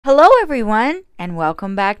Hello everyone and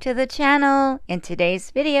welcome back to the channel. In today's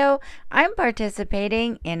video, I'm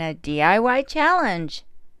participating in a DIY challenge.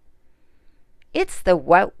 It's the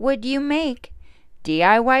What Would You Make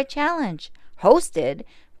DIY challenge hosted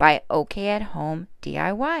by OK at Home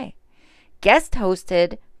DIY. Guest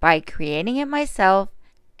hosted by Creating It Myself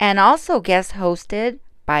and also guest hosted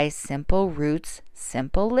by Simple Roots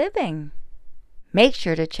Simple Living. Make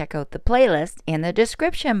sure to check out the playlist in the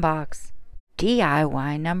description box.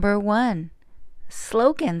 DIY number 1,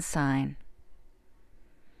 slogan sign.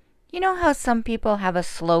 You know how some people have a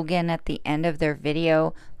slogan at the end of their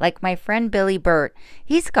video? Like my friend Billy Burt,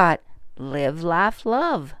 he's got live, laugh,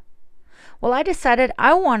 love. Well, I decided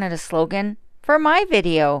I wanted a slogan for my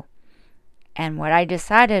video. And what I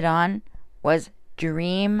decided on was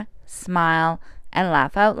dream, smile, and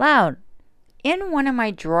laugh out loud. In one of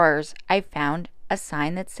my drawers, I found a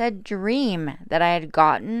sign that said dream that I had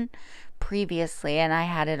gotten previously, and I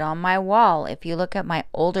had it on my wall. If you look at my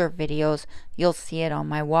older videos, you'll see it on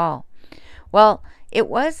my wall. Well, it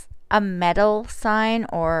was a metal sign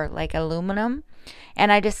or like aluminum,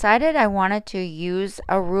 and I decided I wanted to use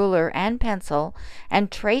a ruler and pencil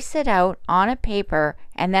and trace it out on a paper,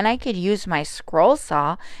 and then I could use my scroll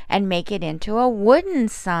saw and make it into a wooden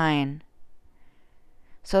sign.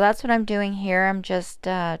 So that's what I'm doing here. I'm just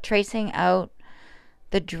tracing out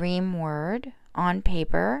the dream word on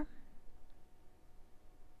paper.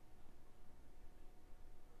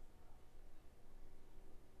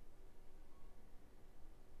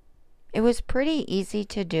 It was pretty easy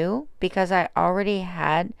to do because I already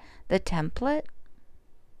had the template.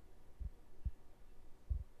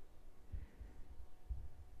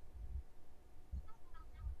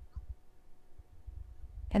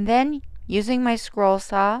 And then using my scroll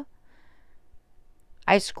saw,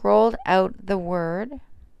 I scrolled out the word.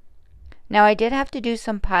 Now I did have to do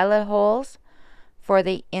some pilot holes for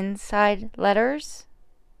the inside letters.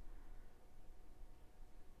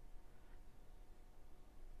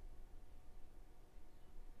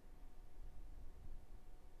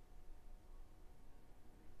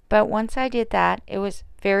 But once I did that, it was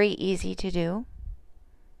very easy to do.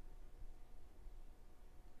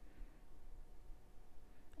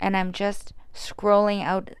 And I'm just scrolling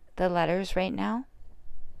out the letters right now.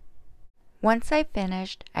 Once I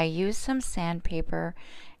finished, I used some sandpaper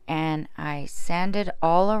and I sanded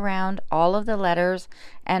all around all of the letters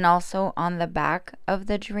and also on the back of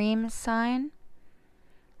the dream sign,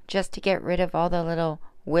 just to get rid of all the little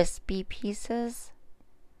wispy pieces.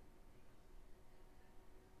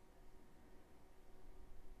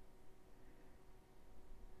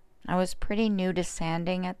 I was pretty new to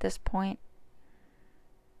sanding at this point.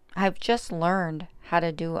 I've just learned how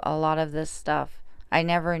to do a lot of this stuff I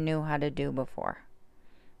never knew how to do before.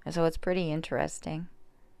 So it's pretty interesting.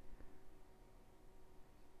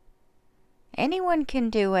 Anyone can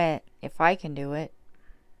do it if I can do it.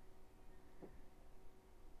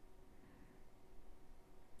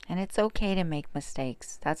 And it's okay to make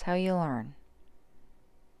mistakes. That's how you learn.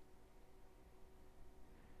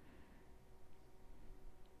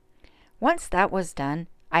 Once that was done,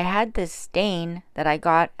 I had this stain that I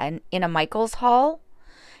got in a Michael's haul,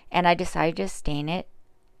 and I decided to stain it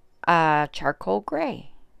charcoal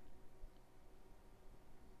gray.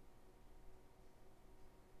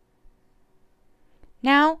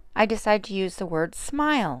 Now I decided to use the word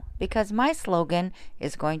smile because my slogan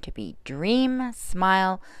is going to be dream,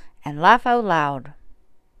 smile, and laugh out loud.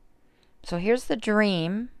 So here's the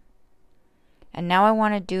dream. And now I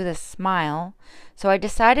want to do the smile. So I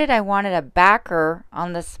decided I wanted a backer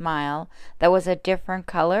on the smile that was a different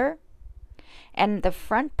color. And the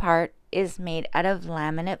front part is made out of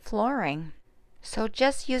laminate flooring. So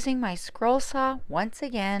just using my scroll saw, once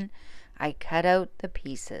again, I cut out the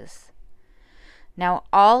pieces. Now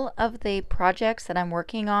all of the projects that I'm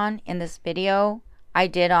working on in this video, I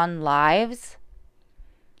did on lives.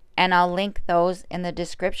 And I'll link those in the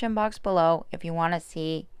description box below if you want to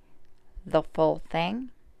see the full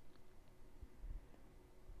thing.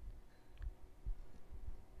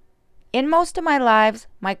 In most of my lives,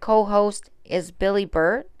 my co-host is Billy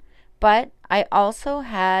Burt, but I also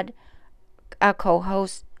had a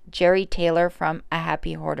co-host, Jerry Taylor from A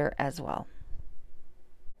Happy Hoarder as well.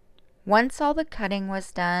 Once all the cutting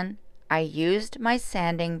was done, I used my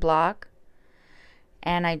sanding block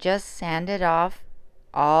and I just sanded off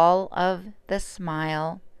all of the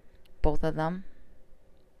smile, both of them.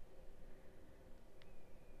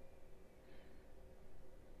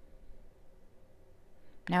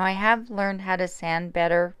 Now I have learned how to sand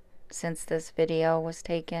better since this video was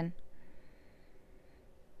taken.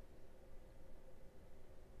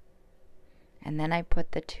 And then I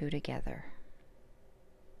put the two together.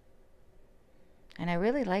 And I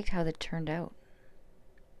really liked how that turned out.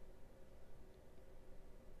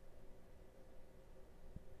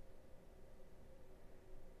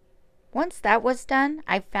 Once that was done,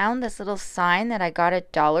 I found this little sign that I got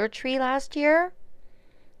at Dollar Tree last year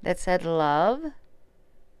that said love.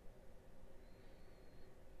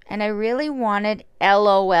 And I really wanted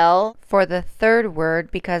LOL for the third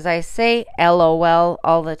word because I say LOL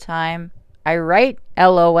all the time. I write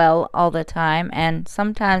LOL all the time, and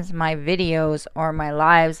sometimes my videos or my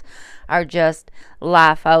lives are just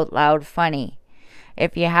laugh out loud funny.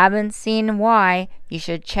 If you haven't seen why, you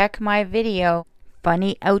should check my video,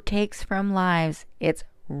 Funny Outtakes from Lives. It's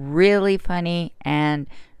really funny and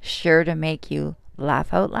sure to make you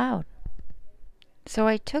laugh out loud. So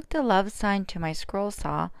I took the love sign to my scroll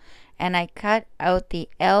saw and I cut out the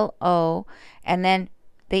LO, and then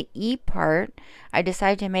the E part, I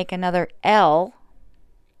decided to make another L.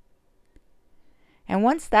 And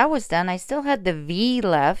once that was done, I still had the V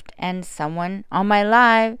left, and someone on my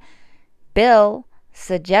live, Bill,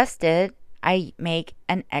 suggested I make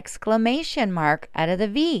an exclamation mark out of the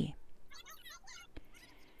V,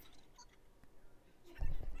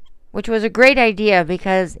 which was a great idea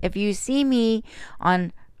because if you see me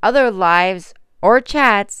on other lives or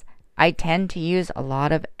chats, I tend to use a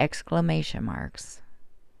lot of exclamation marks.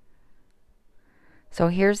 So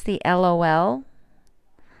here's the LOL.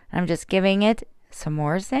 I'm just giving it some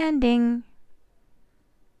more sanding.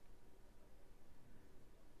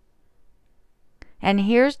 And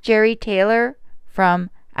here's Jerry Taylor from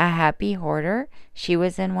A Happy Hoarder. She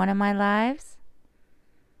was in one of my lives.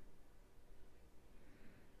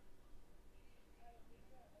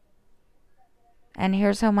 And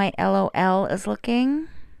here's how my LOL is looking.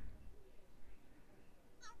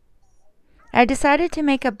 I decided to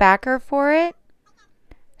make a backer for it,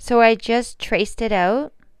 so I just traced it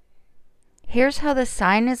out. Here's how the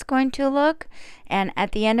sign is going to look, and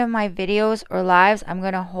at the end of my videos or lives, I'm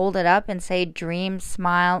going to hold it up and say dream,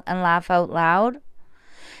 smile, and laugh out loud.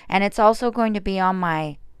 And it's also going to be on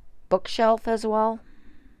my bookshelf as well.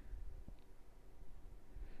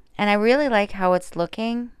 And I really like how it's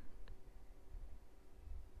looking.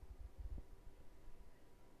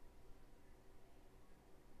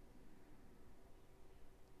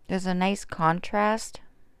 There's a nice contrast.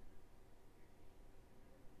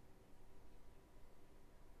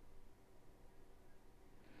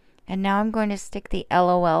 And now I'm going to stick the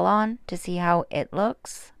LOL on to see how it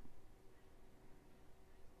looks.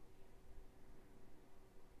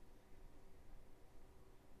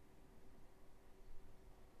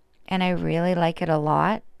 And I really like it a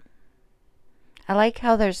lot. I like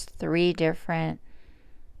how there's 3 different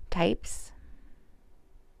types.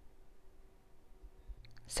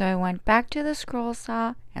 So I went back to the scroll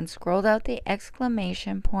saw and scrolled out the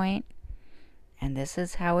exclamation point. And this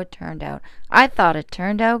is how it turned out. I thought it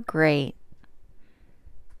turned out great.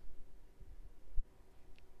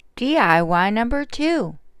 DIY number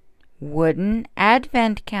 2. Wooden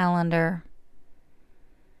advent calendar.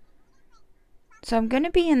 So I'm going to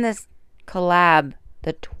be in this collab,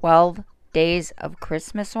 the 12 days of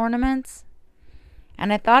Christmas ornaments.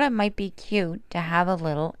 And I thought it might be cute to have a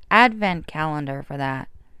little advent calendar for that.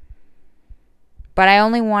 But I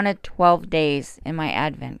only wanted 12 days in my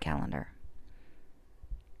advent calendar.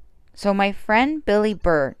 So my friend Billy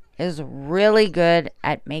Burt is really good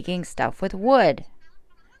at making stuff with wood.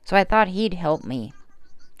 So I thought he'd help me,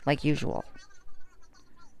 like usual.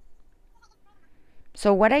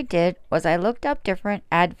 So what I did was I looked up different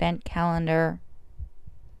advent calendar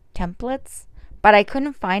templates, but I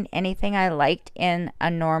couldn't find anything I liked in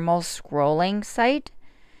a normal scrolling site.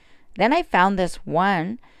 Then I found this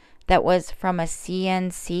one that was from a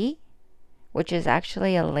CNC, which is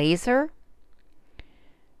actually a laser.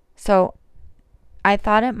 So I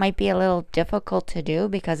thought it might be a little difficult to do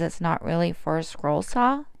because it's not really for a scroll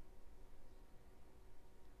saw.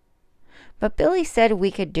 But Billy said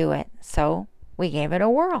we could do it, so we gave it a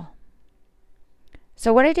whirl.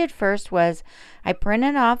 So what I did first was I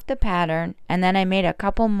printed off the pattern, and then I made a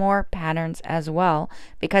couple more patterns as well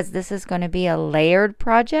because this is going to be a layered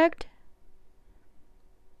project.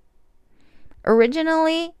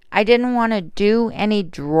 Originally, I didn't want to do any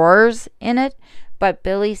drawers in it, but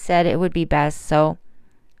Billy said it would be best, so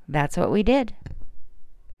that's what we did.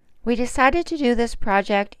 We decided to do this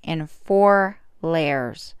project in 4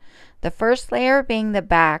 layers. The first layer being the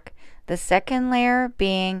back, the second layer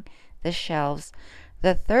being the shelves,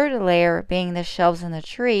 the third layer being the shelves in the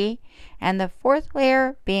tree, and the fourth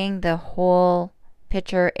layer being the whole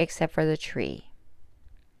picture except for the tree.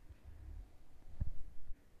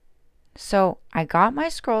 So I got my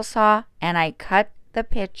scroll saw and I cut the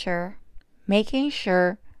picture, making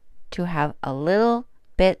sure to have a little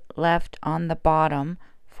bit left on the bottom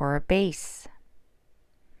for a base.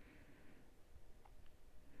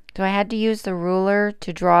 So I had to use the ruler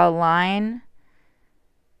to draw a line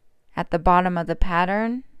at the bottom of the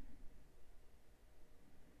pattern.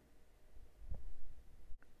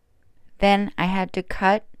 Then I had to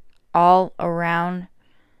cut all around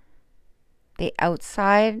the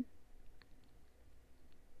outside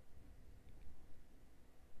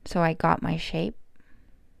so I got my shape.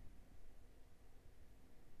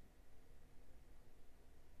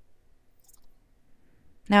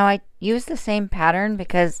 Now I used the same pattern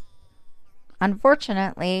because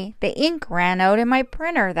unfortunately the ink ran out in my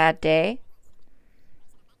printer that day.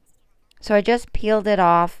 So I just peeled it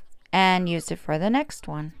off and used it for the next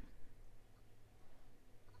one.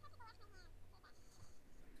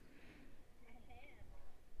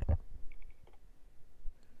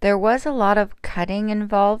 There was a lot of cutting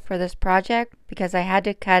involved for this project because I had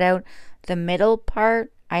to cut out the middle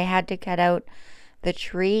part, I had to cut out the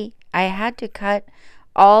tree, I had to cut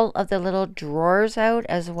all of the little drawers out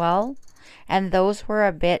as well, and those were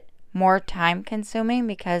a bit more time consuming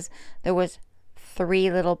because there was 3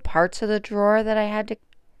 little parts of the drawer that I had to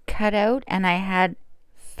cut out, and I had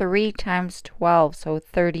 3 times 12, so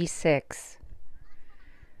 36.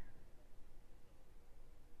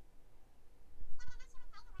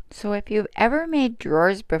 So if you've ever made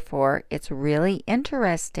drawers before, it's really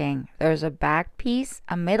interesting. There's a back piece,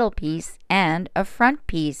 a middle piece, and a front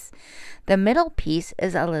piece. The middle piece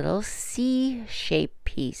is a little C-shaped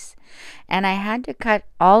piece. And I had to cut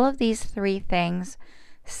all of these 3 things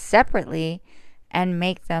separately and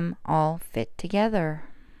make them all fit together.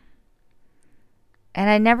 And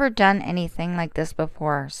I'd never done anything like this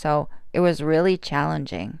before, so it was really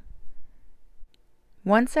challenging.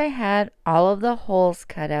 Once I had all of the holes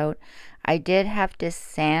cut out, I did have to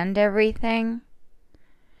sand everything.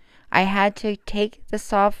 I had to take the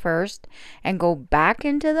saw first and go back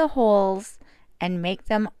into the holes and make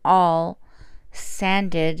them all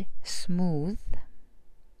sanded smooth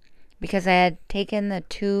because I had taken the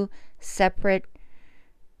 2 separate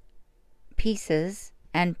pieces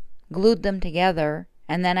and glued them together,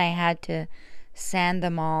 and then I had to sand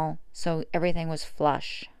them all so everything was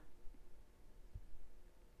flush.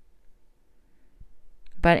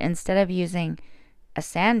 But instead of using a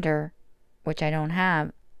sander, which I don't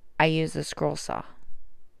have, I use a scroll saw.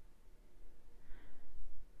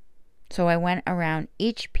 So I went around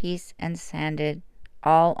each piece and sanded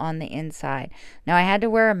all on the inside. Now I had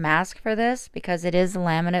to wear a mask for this because it is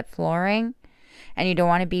laminate flooring and you don't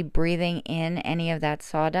want to be breathing in any of that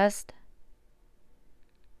sawdust.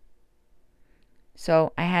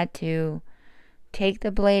 So I had to take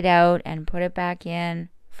the blade out and put it back in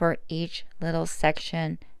for each little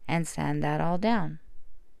section and sand that all down.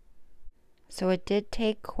 So it did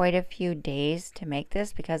take quite a few days to make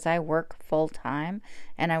this because I work full time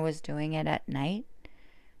and I was doing it at night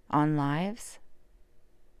on lives.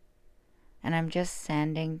 And I'm just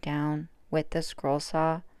sanding down with the scroll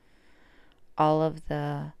saw all of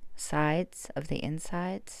the sides of the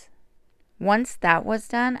insides. Once that was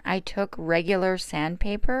done, I took regular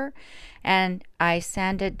sandpaper and I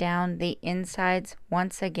sanded down the insides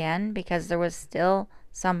once again because there was still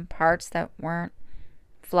some parts that weren't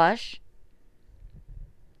flush.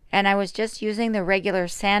 And I was just using the regular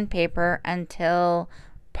sandpaper until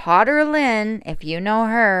Potter Lynn, if you know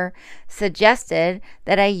her, suggested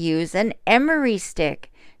that I use an emery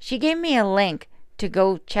stick. She gave me a link to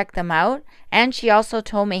go check them out, and she also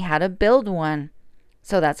told me how to build one.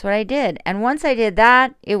 So that's what I did. And once I did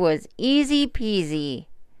that, it was easy peasy.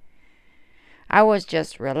 I was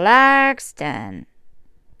just relaxed and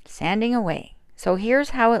sanding away. So here's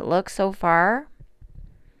how it looks so far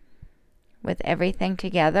with everything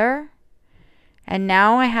together. And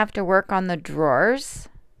now I have to work on the drawers.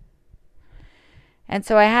 And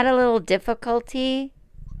so I had a little difficulty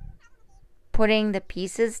putting the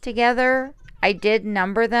pieces together. I did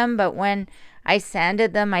number them, but when I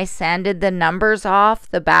sanded them, I sanded the numbers off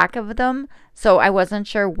the back of them, so I wasn't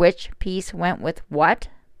sure which piece went with what.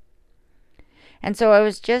 And so I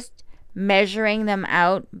was just measuring them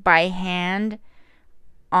out by hand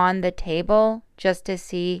on the table just to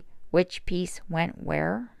see which piece went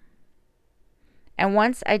where. And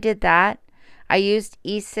once I did that, I used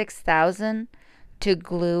E6000 to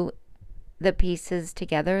glue the pieces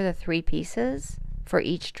together, the 3 pieces for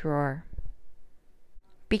each drawer.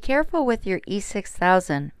 Be careful with your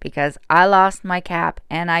E6000 because I lost my cap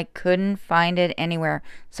and I couldn't find it anywhere,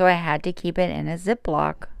 so I had to keep it in a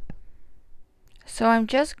Ziploc. So I'm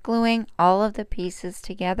just gluing all of the pieces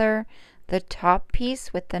together, the top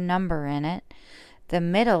piece with the number in it, the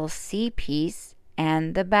middle C piece,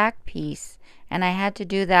 and the back piece. And I had to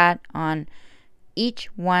do that on each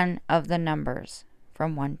one of the numbers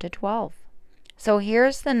from 1 to 12. So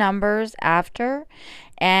here's the numbers after,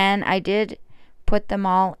 and I did put them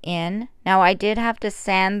all in. Now I did have to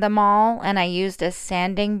sand them all, and I used a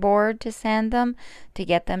sanding board to sand them to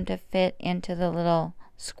get them to fit into the little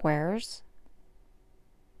squares.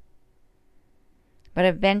 But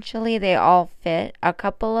eventually they all fit. A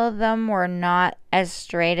couple of them were not as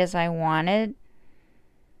straight as I wanted,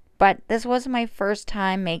 but this was my first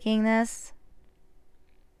time making this.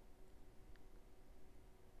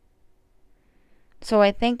 So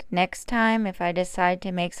I think next time if I decide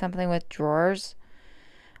to make something with drawers,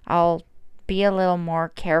 I'll be a little more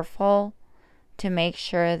careful to make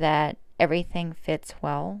sure that everything fits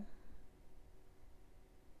well.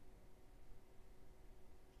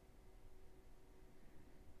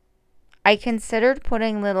 I considered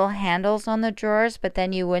putting little handles on the drawers, but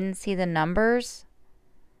then you wouldn't see the numbers.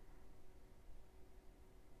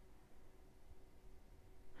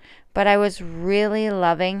 But I was really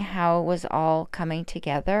loving how it was all coming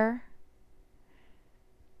together.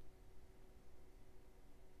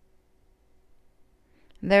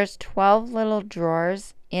 There's 12 little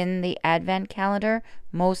drawers in the advent calendar.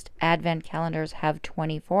 Most advent calendars have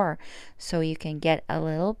 24, so you can get a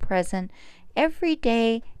little present every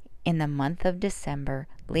day in the month of December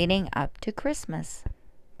leading up to Christmas.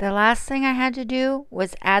 The last thing I had to do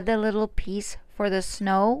was add the little piece for the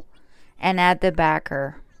snow and add the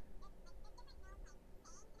backer.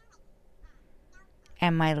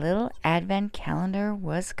 And my little advent calendar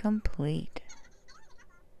was complete.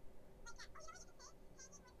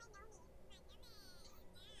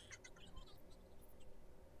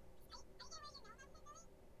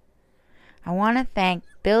 I want to thank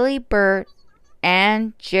Billy, Bert,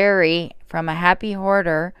 and Jerry from A Happy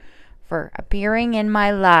Hoarder for appearing in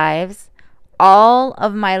my lives, all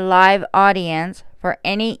of my live audience for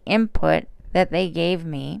any input that they gave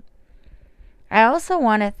me. I also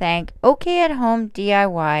want to thank OK at Home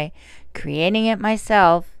DIY, creating it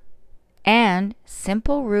myself, and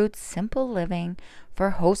Simple Roots Simple Living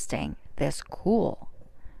for hosting this cool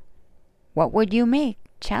What Would You Make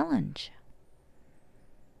challenge.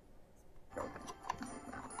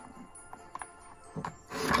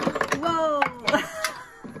 Whoa!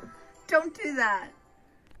 Don't do that.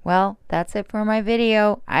 Well, that's it for my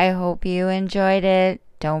video. I hope you enjoyed it.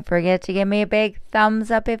 Don't forget to give me a big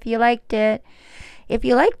thumbs up if you liked it. If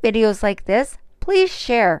you like videos like this, please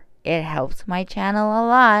share. It helps my channel a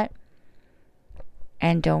lot.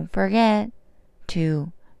 And don't forget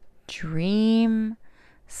to dream,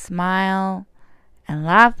 smile, and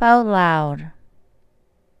laugh out loud.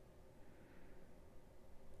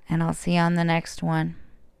 And I'll see you on the next one.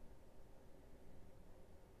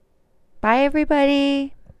 Bye,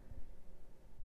 everybody.